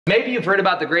Maybe you've heard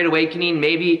about the Great Awakening.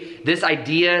 Maybe this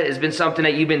idea has been something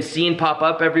that you've been seeing pop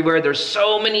up everywhere. There's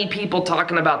so many people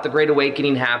talking about the Great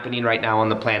Awakening happening right now on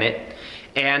the planet.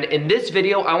 And in this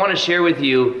video, I want to share with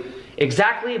you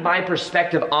exactly my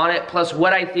perspective on it, plus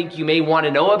what I think you may want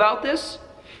to know about this,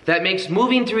 that makes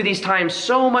moving through these times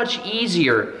so much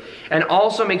easier, and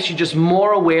also makes you just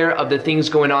more aware of the things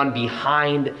going on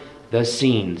behind the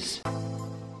scenes.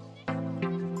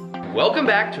 Welcome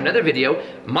back to another video.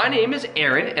 My name is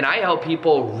Aaron, and I help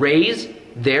people raise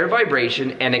their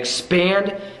vibration and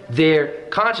expand their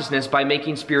consciousness by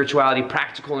making spirituality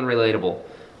practical and relatable.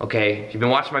 Okay, if you've been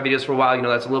watching my videos for a while, you know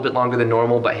that's a little bit longer than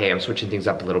normal, but hey, I'm switching things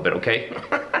up a little bit, okay?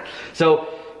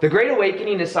 So, the Great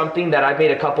Awakening is something that I've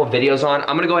made a couple of videos on.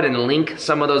 I'm gonna go ahead and link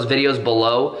some of those videos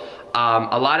below.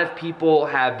 A lot of people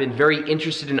have been very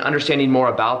interested in understanding more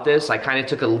about this. I kind of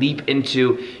took a leap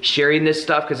into sharing this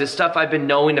stuff because it's stuff I've been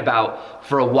knowing about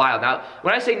for a while. Now,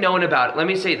 when I say knowing about it, let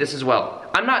me say this as well.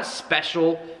 I'm not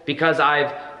special because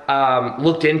I've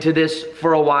looked into this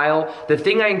for a while. The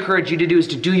thing I encourage you to do is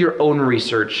to do your own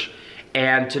research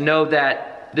and to know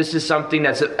that this is something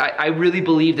that's, I really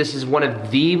believe this is one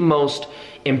of the most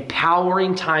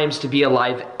empowering times to be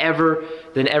alive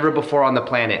than ever before on the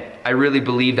planet. I really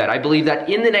believe that. I believe that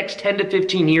in the next 10 to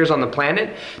 15 years on the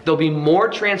planet, there'll be more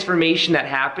transformation that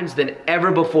happens than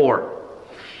ever before.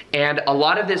 And a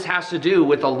lot of this has to do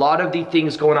with a lot of the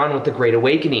things going on with the Great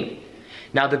Awakening.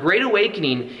 Now, the Great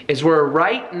Awakening is where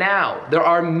right now there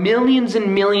are millions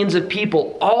and millions of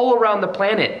people all around the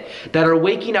planet that are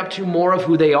waking up to more of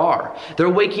who they are. They're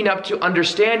waking up to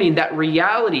understanding that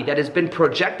reality that has been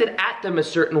projected at them a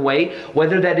certain way,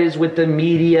 whether that is with the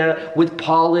media, with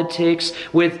politics,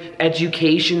 with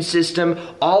education system,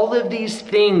 all of these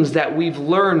things that we've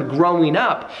learned growing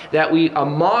up, that a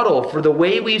model for the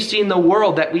way we've seen the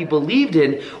world that we believed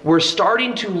in, we're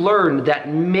starting to learn that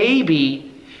maybe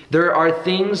there are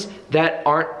things that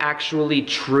aren't actually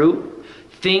true,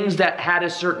 things that had a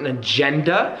certain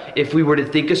agenda. If we were to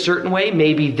think a certain way,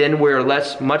 maybe then we're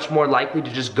much more likely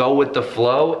to just go with the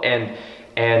flow and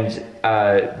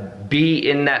be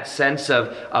in that sense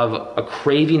of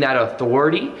craving that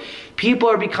authority. People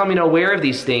are becoming aware of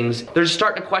these things. They're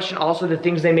starting to question also the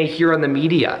things they may hear on the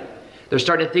media. They're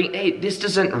starting to think, hey, this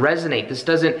doesn't resonate. This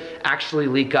doesn't actually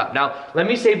leak up. Now, let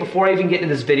me say before I even get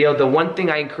into this video, the one thing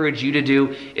I encourage you to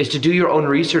do is to do your own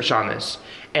research on this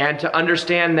and to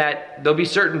understand that there'll be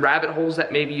certain rabbit holes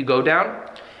that maybe you go down,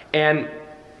 and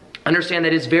understand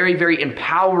that it's very, very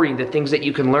empowering, the things that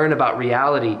you can learn about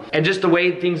reality and just the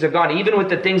way things have gone. Even with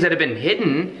the things that have been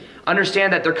hidden,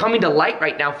 understand that they're coming to light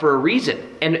right now for a reason.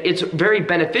 And it's very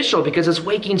beneficial because it's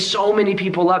waking so many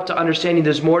people up to understanding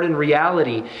there's more than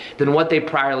reality than what they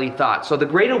priorly thought. So the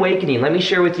Great Awakening, let me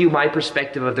share with you my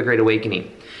perspective of the Great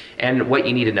Awakening and what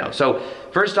you need to know. So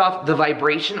first off, the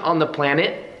vibration on the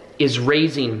planet is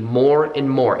raising more and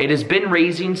more. It has been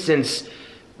raising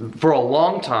for a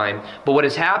long time, but what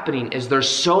is happening is there's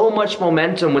so much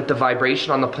momentum with the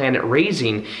vibration on the planet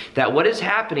raising that what is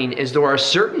happening is there are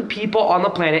certain people on the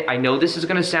planet. I know this is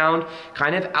going to sound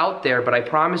kind of out there, but I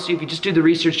promise you if you just do the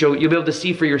research, you'll be able to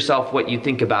see for yourself what you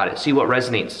think about it, see what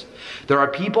resonates. There are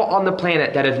people on the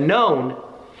planet that have known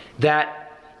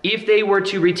that if they were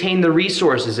to retain the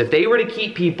resources, if they were to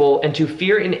keep people into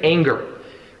fear and anger,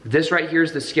 this right here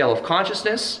is the scale of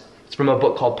consciousness. It's from a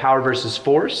book called Power versus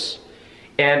Force.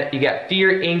 And you got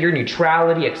fear, anger,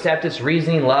 neutrality, acceptance,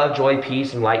 reasoning, love, joy,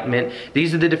 peace, enlightenment.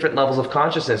 These are the different levels of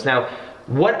consciousness. Now,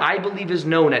 what I believe is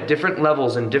known at different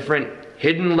levels and different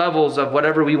hidden levels of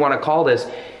whatever we want to call this,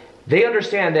 they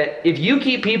understand that if you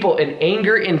keep people in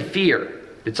anger and fear,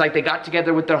 it's like they got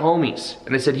together with their homies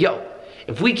and they said, yo,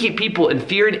 if we keep people in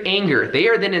fear and anger, they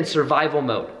are then in survival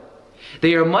mode.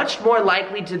 They are much more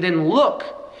likely to then look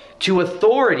to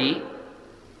authority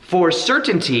for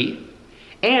certainty.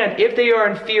 And if they are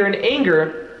in fear and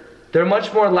anger, they're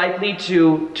much more likely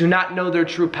to not know their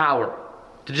true power,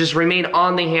 to just remain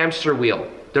on the hamster wheel.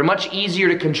 They're much easier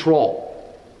to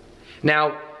control.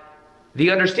 Now,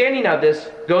 the understanding of this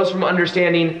goes from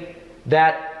understanding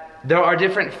that there are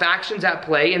different factions at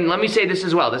play. And let me say this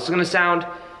as well. This is going to sound,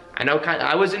 I know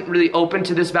I wasn't really open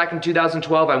to this back in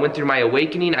 2012. I went through my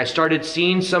awakening. I started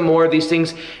seeing some more of these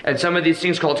things, and some of these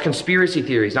things called conspiracy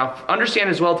theories. Now,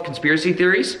 understand as well the conspiracy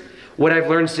theories. What I've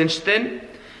learned since then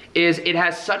is it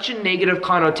has such a negative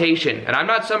connotation. And I'm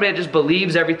not somebody that just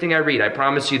believes everything I read. I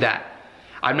promise you that.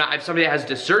 I'm somebody that has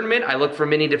discernment. I look for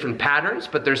many different patterns,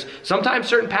 but there's sometimes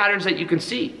certain patterns that you can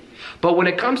see. But when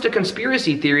it comes to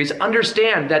conspiracy theories,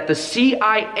 understand that the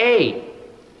CIA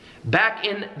back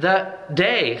in the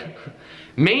day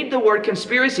made the word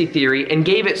conspiracy theory and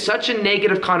gave it such a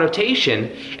negative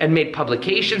connotation and made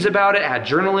publications about it, had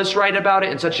journalists write about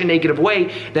it in such a negative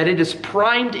way that it has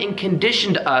primed and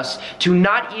conditioned us to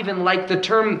not even like the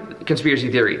term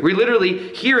conspiracy theory. We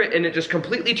literally hear it and it just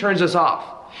completely turns us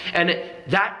off. And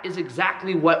that is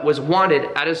exactly what was wanted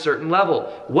at a certain level.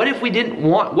 What if we didn't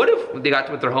want, what if they got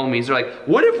with their homies, they're like,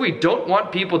 what if we don't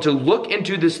want people to look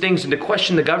into these things and to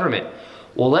question the government?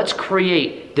 Well, let's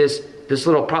create this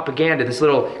little propaganda, this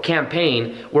little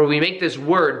campaign where we make this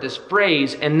word, this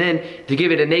phrase, and then to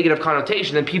give it a negative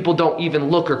connotation, then people don't even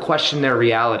look or question their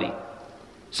reality.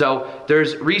 So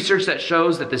there's research that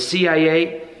shows that the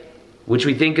CIA, which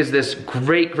we think is this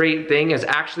great thing, has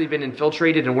actually been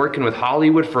infiltrated and working with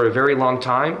Hollywood for a very long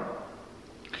time.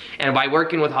 And by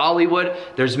working with Hollywood,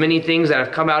 there's many things that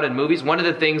have come out in movies. One of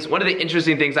the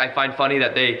interesting things I find funny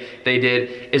that they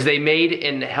did is they made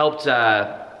and helped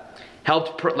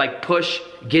push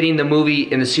getting the movie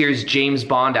in the series James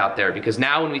Bond out there, because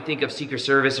now when we think of Secret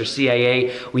Service or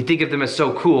CIA, we think of them as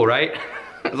so cool, right?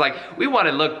 It's like, we want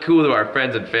to look cool to our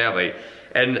friends and family.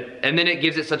 And then it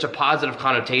gives it such a positive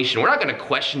connotation. We're not going to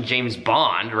question James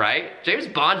Bond, right? James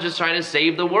Bond's just trying to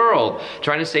save the world,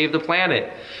 trying to save the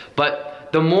planet. But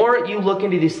the more you look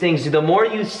into these things, the more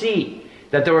you see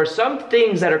that there are some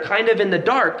things that are kind of in the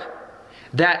dark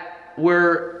that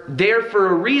were there for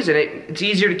a reason. It's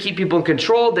easier to keep people in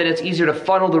control, then it's easier to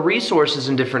funnel the resources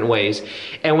in different ways.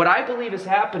 And what I believe is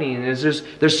happening is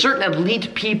there's certain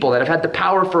elite people that have had the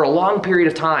power for a long period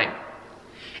of time.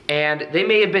 And they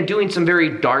may have been doing some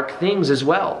very dark things as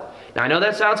well. Now I know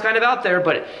that sounds kind of out there,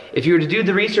 but if you were to do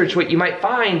the research, what you might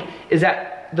find is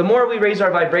that the more we raise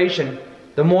our vibration,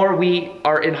 the more we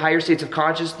are in higher states of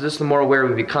consciousness, the more aware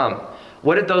we become.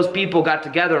 What if those people got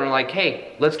together and were like,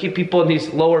 hey, let's keep people in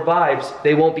these lower vibes,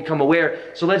 they won't become aware,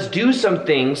 so let's do some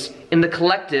things in the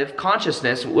collective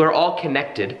consciousness. We're all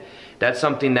connected. That's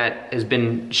something that has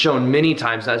been shown many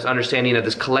times, that's understanding of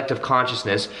this collective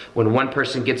consciousness. When one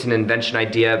person gets an invention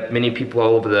idea, many people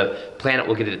all over the planet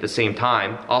will get it at the same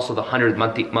time. Also the 100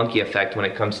 monkey effect when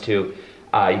it comes to,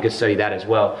 you could study that as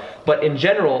well. But in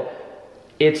general,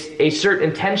 it's a certain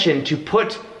intention to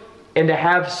put and to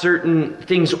have certain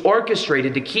things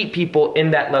orchestrated to keep people in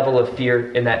that level of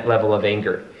fear, in that level of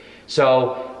anger.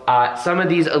 So some of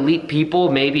these elite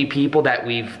people may be people that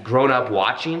we've grown up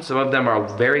watching. Some of them are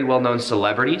very well-known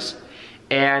celebrities.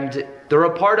 And they're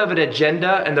a part of an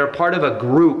agenda, and they're part of a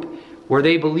group where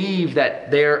they believe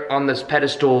that they're on this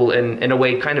pedestal in a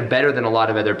way kind of better than a lot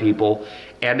of other people.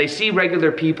 And they see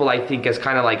regular people, I think, as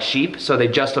kind of like sheep, so they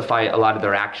justify a lot of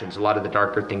their actions, a lot of the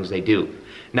darker things they do.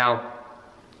 Now,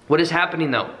 what is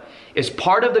happening though, is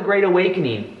part of the Great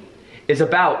Awakening is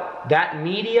about that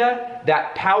media,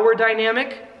 that power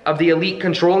dynamic of the elite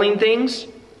controlling things,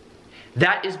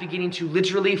 that is beginning to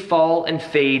literally fall and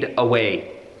fade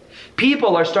away.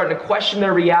 People are starting to question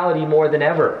their reality more than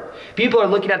ever. People are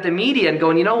looking at the media and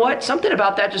going, you know what, something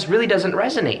about that just really doesn't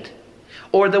resonate.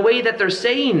 Or the way that they're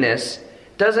saying this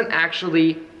doesn't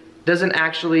actually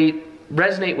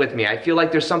resonate with me. I feel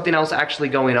like there's something else actually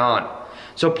going on.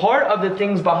 So part of the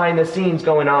things behind the scenes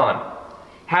going on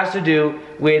has to do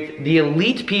with the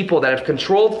elite people that have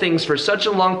controlled things for such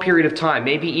a long period of time,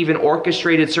 maybe even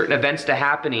orchestrated certain events to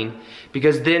happening,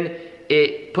 because then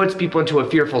it puts people into a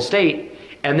fearful state,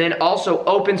 and then also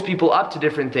opens people up to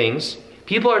different things.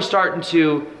 People are starting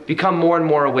to become more and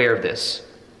more aware of this.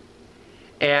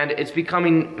 And it's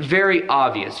becoming very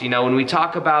obvious. You know, when we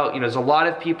talk about, there's a lot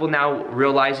of people now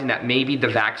realizing that maybe the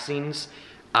vaccines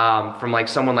from like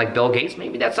someone like Bill Gates,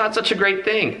 maybe that's not such a great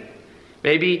thing.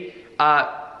 Maybe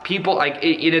people, like,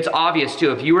 it's obvious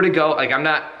too. If you were to go, like,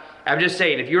 I'm just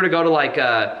saying, if you were to go to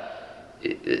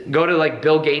like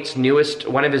Bill Gates'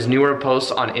 one of his newer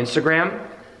posts on Instagram,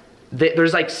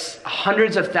 there's like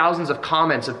hundreds of thousands of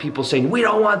comments of people saying, we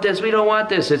don't want this, we don't want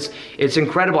this. It's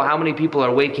incredible how many people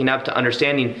are waking up to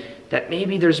understanding that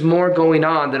maybe there's more going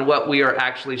on than what we are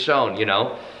actually shown,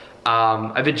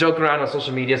 I've been joking around on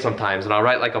social media sometimes, and I'll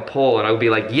write like a poll, and I'll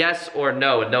be like, yes or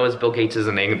no, and no is Bill Gates is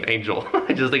an angel.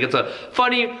 I just think it's a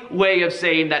funny way of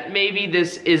saying that maybe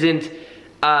this isn't,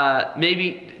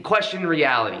 maybe question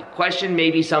reality, question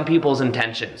maybe some people's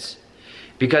intentions.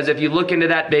 Because if you look into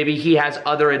that, maybe he has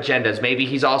other agendas. Maybe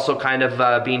he's also kind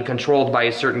of being controlled by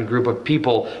a certain group of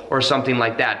people or something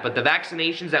like that. But the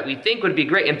vaccinations that we think would be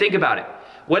great, and think about it.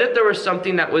 What if there was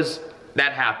something that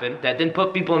happened, that then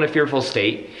put people in a fearful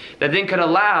state, that then could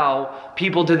allow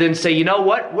people to then say, you know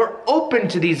what, we're open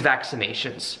to these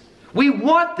vaccinations. We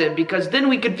want them because then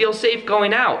we could feel safe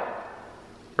going out,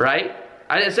 right?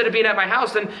 Instead of being at my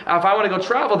house, then if I want to go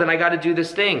travel, then I got to do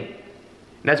this thing.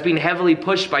 And that's being heavily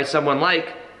pushed by someone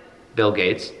like Bill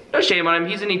Gates. No shame on him.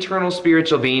 He's an eternal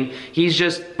spiritual being. He's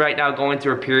just right now going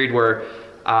through a period where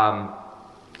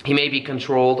he may be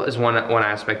controlled is one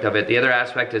aspect of it. The other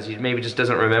aspect is he maybe just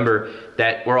doesn't remember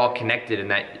that we're all connected and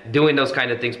that doing those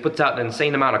kind of things puts out an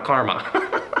insane amount of karma.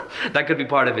 That could be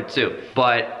part of it too.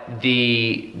 But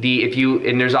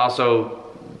there's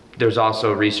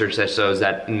also research that shows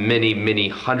that many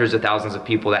hundreds of thousands of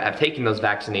people that have taken those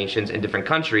vaccinations in different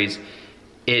countries,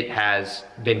 it has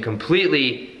been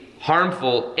completely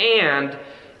harmful, and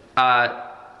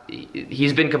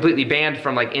he's been completely banned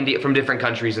from like India, from different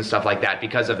countries and stuff like that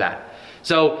because of that.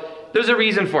 So there's a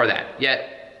reason for that.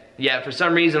 Yet for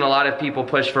some reason a lot of people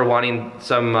push for wanting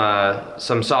some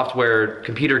software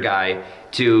computer guy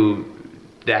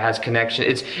that has connection.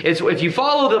 It's if you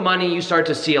follow the money, you start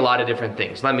to see a lot of different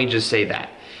things. Let me just say that.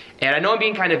 And I know I'm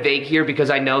being kind of vague here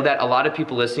because I know that a lot of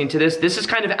people listening to this is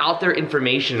kind of out there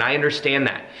information. I understand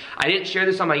that. I didn't share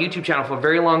this on my YouTube channel for a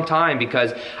very long time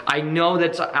because I know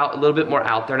that's a little bit more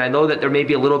out there, and I know that there may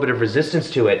be a little bit of resistance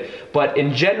to it. But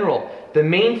in general, the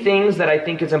main things that I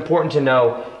think is important to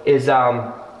know is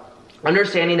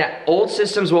understanding that old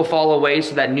systems will fall away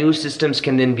so that new systems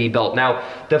can then be built. Now,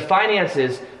 the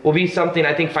finances will be something,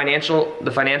 I think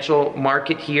the financial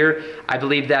market here, I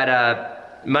believe that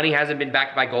money hasn't been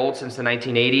backed by gold since the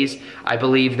 1980s. I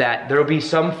believe that there will be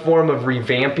some form of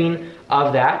revamping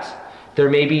of that. There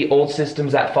may be old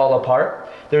systems that fall apart.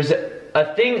 There's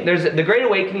the Great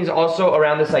Awakening is also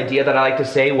around this idea that I like to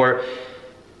say where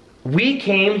we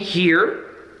came here,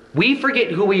 we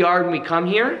forget who we are when we come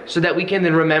here so that we can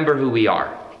then remember who we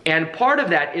are. And part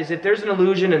of that is if there's an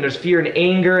illusion and there's fear and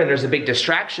anger and there's a big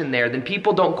distraction there, then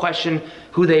people don't question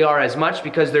who they are as much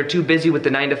because they're too busy with the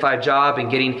 9-to-5 job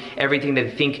and getting everything that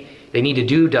they think they need to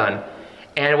do done.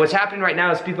 And what's happening right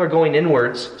now is people are going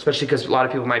inwards, especially because a lot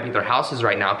of people might be at their houses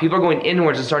right now. People are going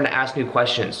inwards and starting to ask new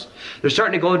questions. They're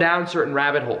starting to go down certain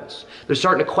rabbit holes. They're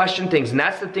starting to question things. And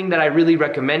that's the thing that I really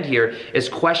recommend here is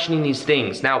questioning these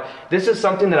things. Now, this is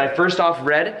something that I first off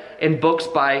read in books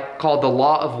called The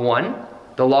Law of One.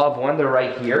 The Law of One, they're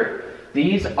right here.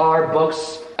 These are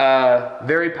books,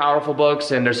 very powerful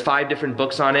books, and there's 5 different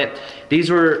books on it. These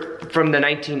were from the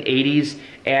 1980s,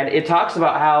 and it talks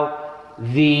about how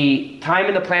the time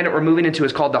in the planet we're moving into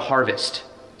is called the harvest.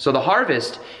 So the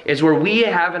harvest is where we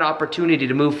have an opportunity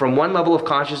to move from one level of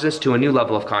consciousness to a new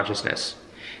level of consciousness.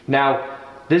 Now,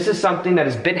 this is something that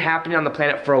has been happening on the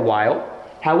planet for a while.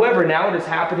 However, now it is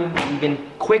happening even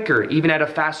quicker, even at a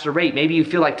faster rate. Maybe you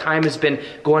feel like time has been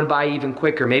going by even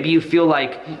quicker. Maybe you feel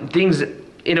like things,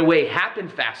 in a way, happen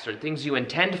faster. Things you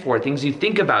intend for, things you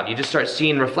think about. You just start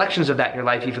seeing reflections of that in your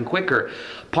life even quicker.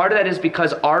 Part of that is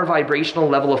because our vibrational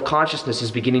level of consciousness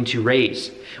is beginning to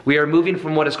raise. We are moving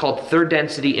from what is called third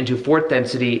density into fourth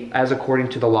density as according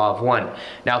to the Law of One.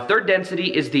 Now, third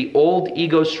density is the old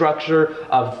ego structure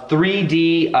of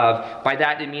 3D, by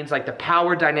that it means like the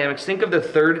power dynamics. Think of the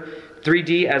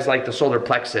 3D as like the solar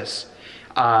plexus.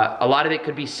 A lot of it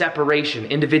could be separation,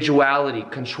 individuality,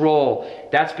 control.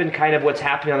 That's been kind of what's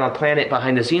happening on the planet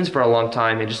behind the scenes for a long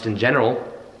time and just in general.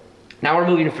 Now we're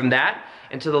moving from that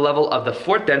into the level of the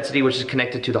fourth density, which is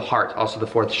connected to the heart, also the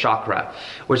fourth chakra,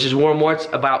 which is more and more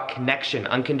about connection,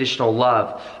 unconditional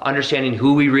love, understanding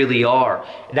who we really are.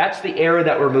 That's the era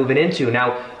that we're moving into.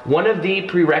 Now, one of the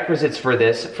prerequisites for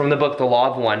this, from the book The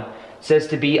Law of One, says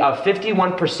to be of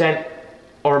 51%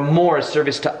 or more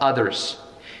service to others.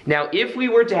 Now, if we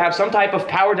were to have some type of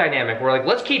power dynamic, we're like,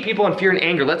 let's keep people in fear and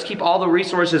anger, let's keep all the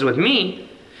resources with me,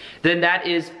 then that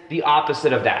is the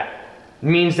opposite of that. It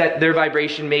means that their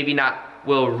vibration maybe not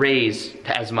will raise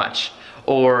as much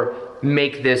or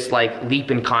make this like leap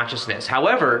in consciousness.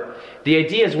 However, the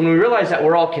idea is when we realize that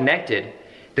we're all connected,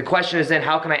 the question is then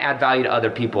how can I add value to other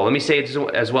people? Let me say it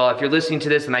as well, if you're listening to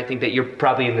this, and I think that you're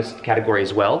probably in this category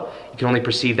as well, you can only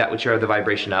perceive that which you're the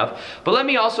vibration of. But let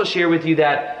me also share with you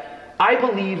that I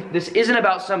believe this isn't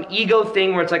about some ego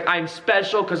thing where it's like I'm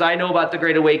special because I know about the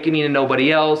Great Awakening and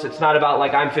nobody else. It's not about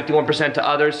like I'm 51% to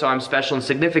others so I'm special and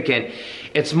significant.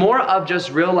 It's more of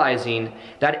just realizing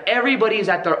that everybody is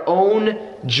at their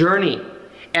own journey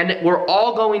and we're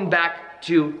all going back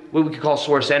to what we could call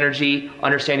source energy,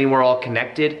 understanding we're all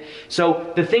connected.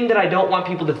 So the thing that I don't want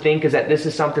people to think is that this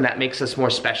is something that makes us more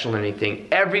special than anything.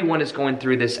 Everyone is going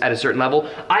through this at a certain level.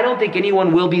 I don't think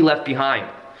anyone will be left behind.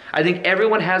 I think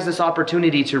everyone has this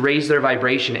opportunity to raise their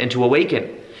vibration and to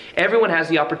awaken. Everyone has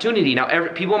the opportunity. Now,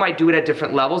 people might do it at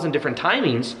different levels and different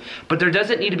timings, but there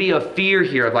doesn't need to be a fear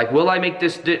here of like, will I make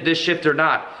this shift or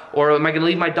not? Or am I going to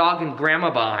leave my dog and grandma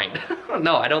behind?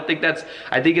 No, I don't think that's,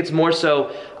 I think it's more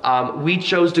so we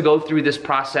chose to go through this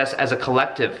process as a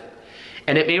collective.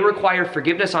 And it may require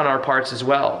forgiveness on our parts as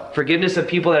well. Forgiveness of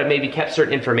people that have maybe kept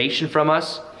certain information from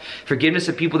us. Forgiveness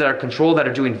of people that are controlled, that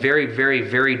are doing very, very,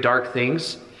 very dark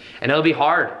things. And it'll be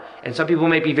hard. And some people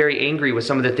might be very angry with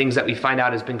some of the things that we find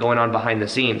out has been going on behind the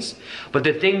scenes. But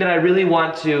the thing that I really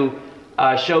want to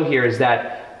show here is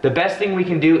that the best thing we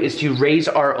can do is to raise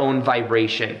our own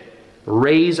vibration.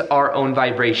 Raise our own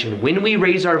vibration. When we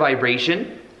raise our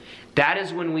vibration, that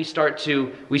is when we start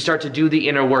to do the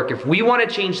inner work. If we want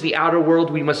to change the outer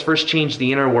world, we must first change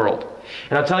the inner world.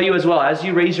 And I'll tell you as well, as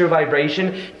you raise your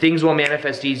vibration, things will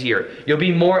manifest easier. You'll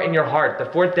be more in your heart. The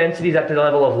fourth density is at the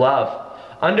level of love.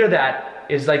 Under that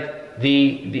is like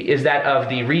is that of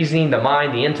the reasoning, the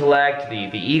mind, the intellect,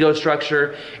 the ego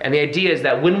structure. And the idea is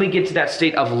that when we get to that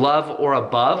state of love or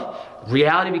above,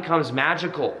 reality becomes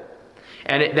magical.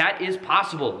 And that is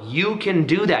possible. You can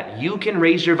do that. You can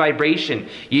raise your vibration.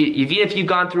 Even if you've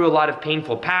gone through a lot of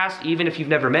painful past, even if you've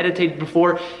never meditated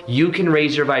before, you can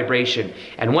raise your vibration.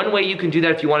 And one way you can do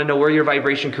that, if you want to know where your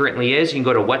vibration currently is, you can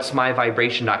go to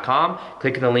whatsmyvibration.com,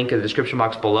 click in the link in the description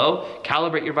box below,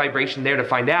 calibrate your vibration there to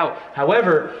find out.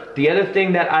 However, the other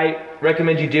thing that I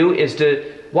recommend you do is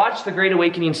to watch the Great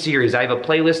Awakening series. I have a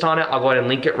playlist on it. I'll go ahead and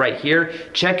link it right here.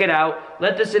 Check it out.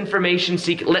 Let this information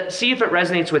see if it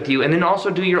resonates with you, and then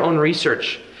also do your own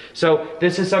research. So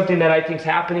this is something that I think is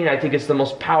happening. I think it's the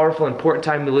most powerful, important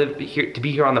time to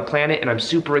be here on the planet, and I'm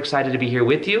super excited to be here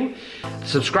with you.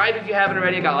 Subscribe if you haven't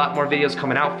already. I got a lot more videos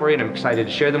coming out for you, and I'm excited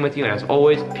to share them with you. And as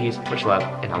always, peace, much love,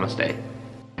 and namaste.